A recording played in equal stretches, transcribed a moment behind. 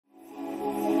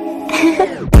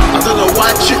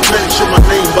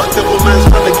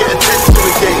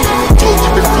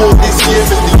year is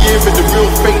the year, and the real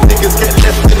fake niggas get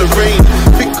left in the rain.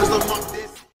 Think 'cause I'm up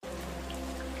this.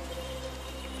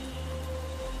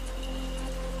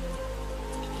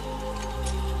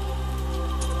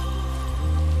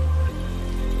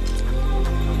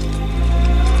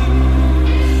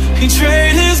 He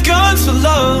traded his guns for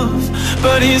love,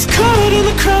 but he's caught in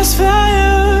the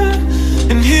crossfire.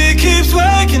 And he keeps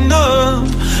waking up,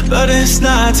 but it's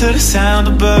not to the sound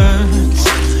of birds.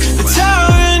 The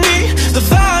tyranny, the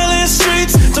violent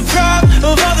streets, deprived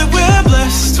of all that we're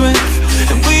blessed with,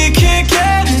 and we can't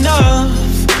get enough,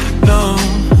 no.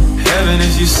 Heaven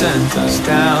if you sent us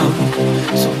down,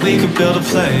 so we could build a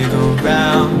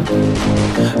playground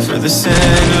for the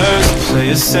sinners, play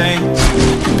as saints.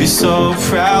 You'd be so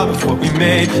proud of what we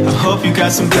made. I hope you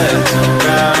got some beds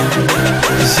around,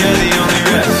 'cause you're the only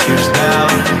refuge now.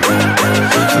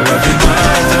 For every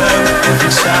mother,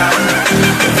 every child,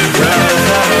 every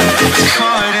brother is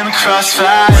caught in the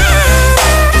crossfire.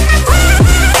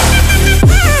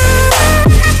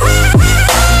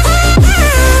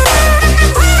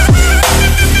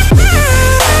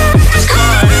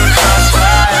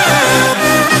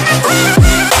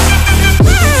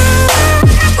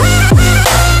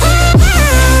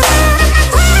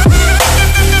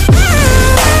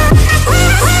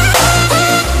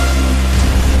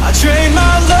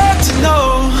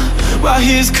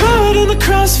 He's caught in the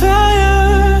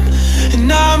crossfire,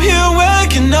 and I'm here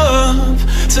waking up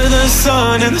to the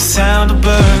sun and the sound of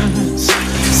birds.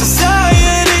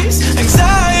 Society's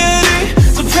anxiety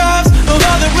deprives of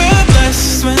all that we're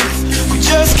blessed with. We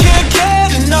just can't get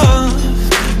enough,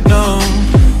 no.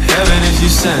 Heaven if you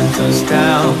sent us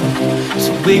down, so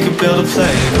we could build a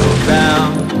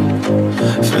playground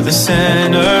for the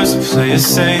sinners, play as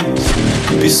saints.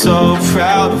 You'd be so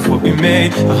proud of what we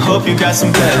made. I hope you got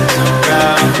some beds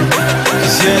around,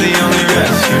 'cause you're the only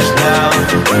refuge now.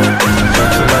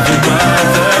 For every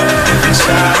mother, every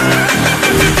child,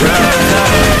 every brother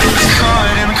is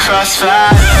caught in the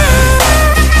crossfire.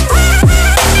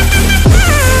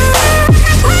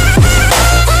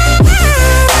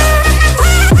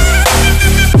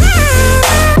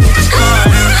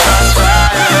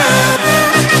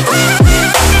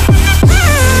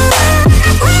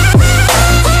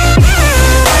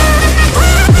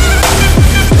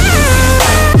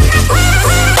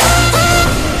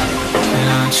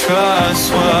 Trust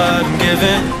what I'm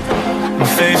given, my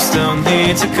faith still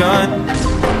needs a gun.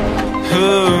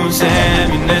 Whose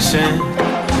ammunition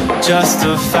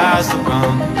justifies the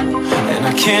wrong? And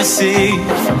I can't see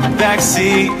from the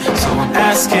backseat, so I'm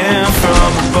asking from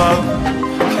above.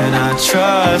 Can I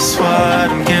trust what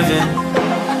I'm given,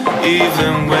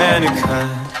 even when it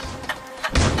cuts?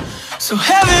 So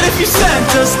heaven if you sent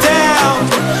us down,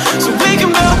 so we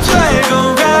can build a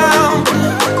playground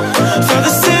for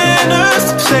the sinners,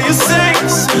 play as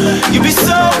saints. You'd be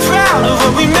so proud of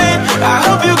what we made. I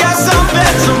hope you got some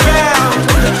beds around,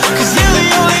 'cause you're the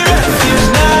only refuge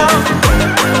now.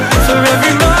 For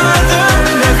every mother,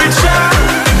 every child,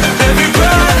 every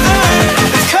brother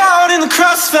is caught in the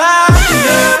crossfire.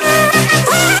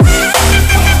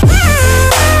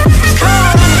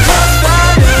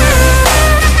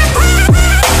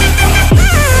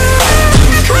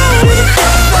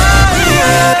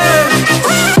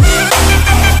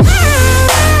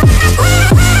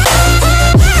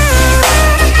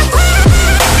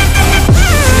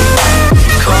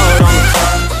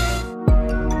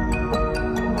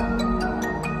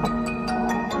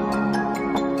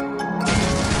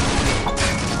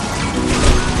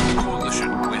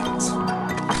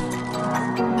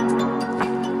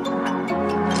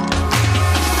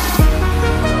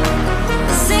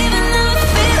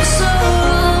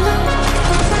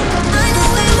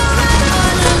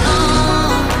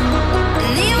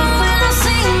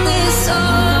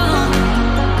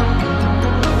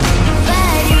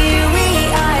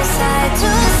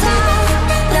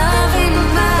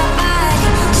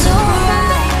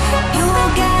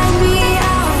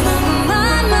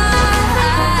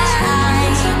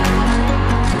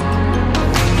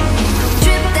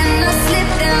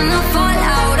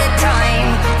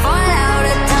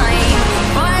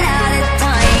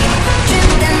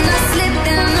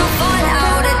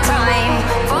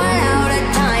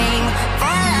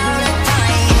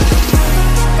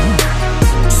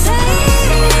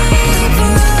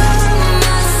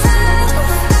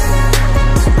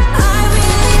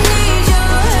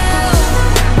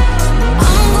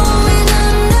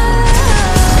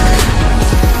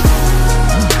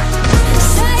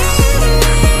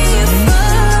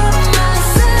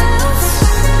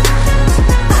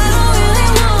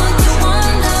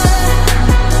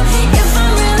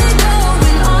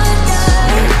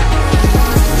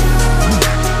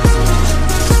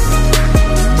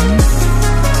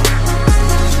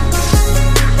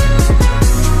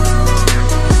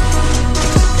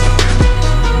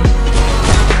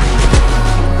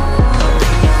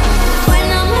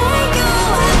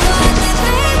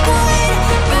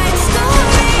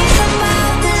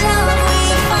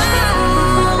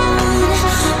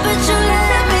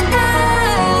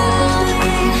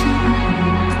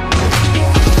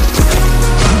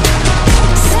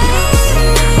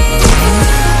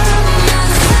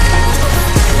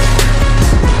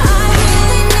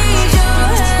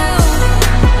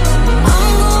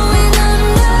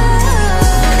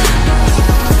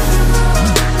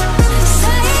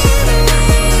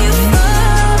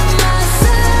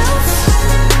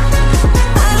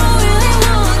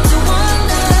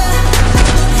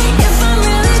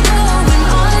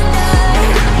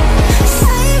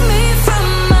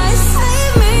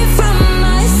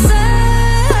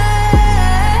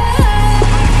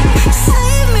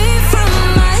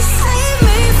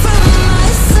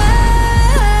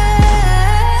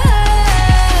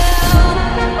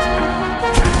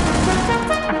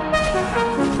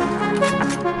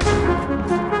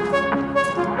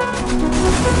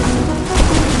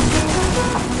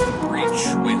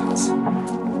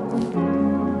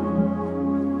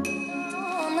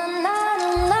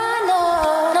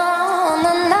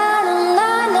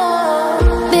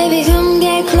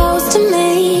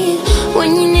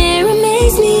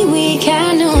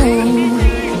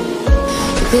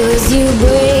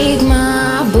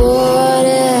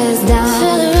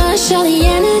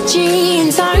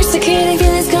 intoxicating